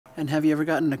And have you ever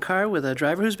gotten in a car with a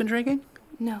driver who's been drinking?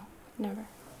 No, never.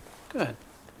 Good.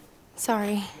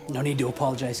 Sorry. No need to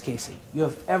apologize, Casey. You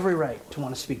have every right to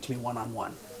want to speak to me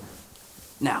one-on-one.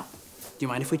 Now, do you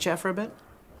mind if we chat for a bit?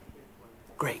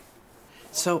 Great.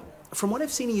 So, from what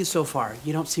I've seen of you so far,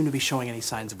 you don't seem to be showing any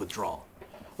signs of withdrawal,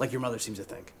 like your mother seems to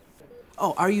think.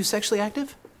 Oh, are you sexually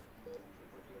active?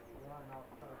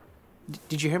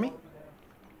 Did you hear me?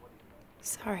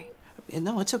 Sorry.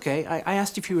 No, it's okay. I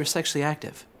asked if you were sexually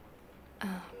active.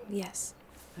 Yes.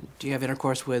 Do you have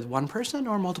intercourse with one person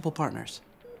or multiple partners?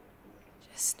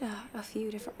 Just a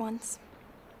few different ones.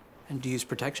 And do you use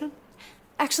protection?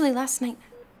 Actually, last night.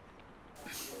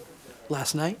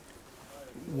 Last night?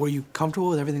 Were you comfortable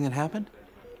with everything that happened?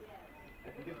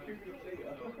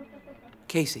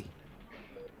 Casey.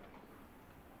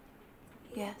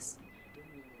 Yes.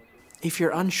 If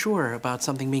you're unsure about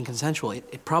something being consensual,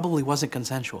 it probably wasn't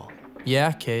consensual.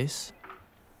 Yeah, Case.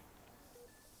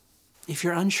 If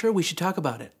you're unsure, we should talk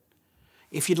about it.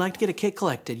 If you'd like to get a kit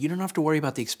collected, you don't have to worry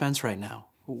about the expense right now.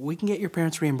 We can get your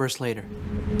parents reimbursed later.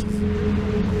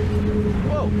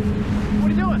 Whoa! What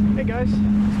are you doing? Hey, guys.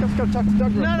 Let's go talk to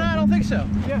Doug real quick. I don't think so.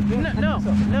 Yeah,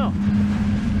 No.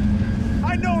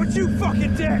 I know what you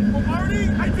fucking did! Well, Marty,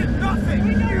 I did nothing!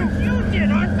 We know what you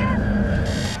did, Arthur!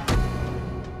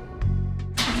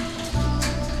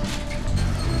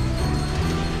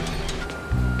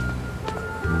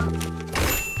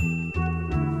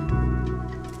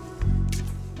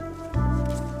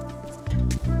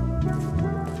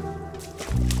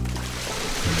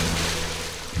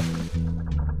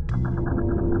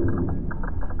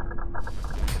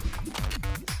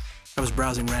 I was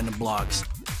browsing random blogs,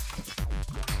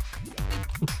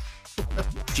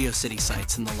 GeoCity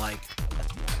sites and the like.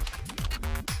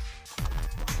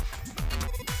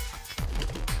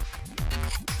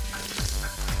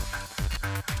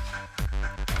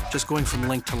 Just going from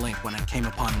link to link when I came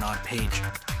upon an odd page.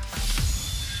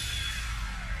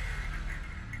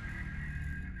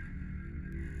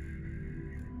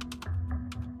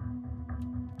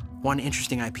 One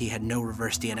interesting IP had no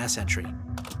reverse DNS entry.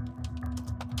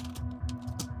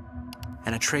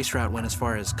 And a trace route went as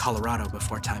far as Colorado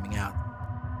before timing out.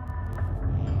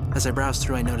 As I browsed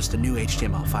through, I noticed a new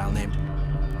HTML file named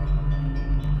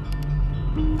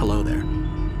Hello There.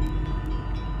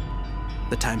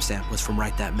 The timestamp was from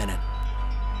right that minute.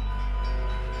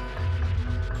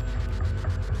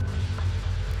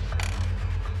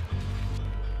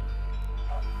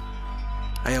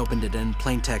 I opened it, and in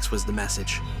plain text was the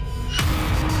message.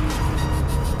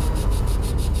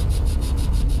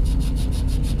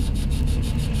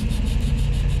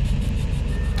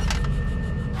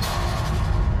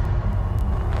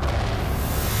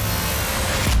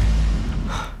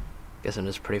 Guessing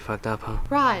it's pretty fucked up, huh?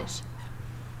 Raj,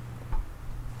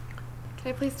 can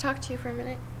I please talk to you for a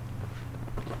minute?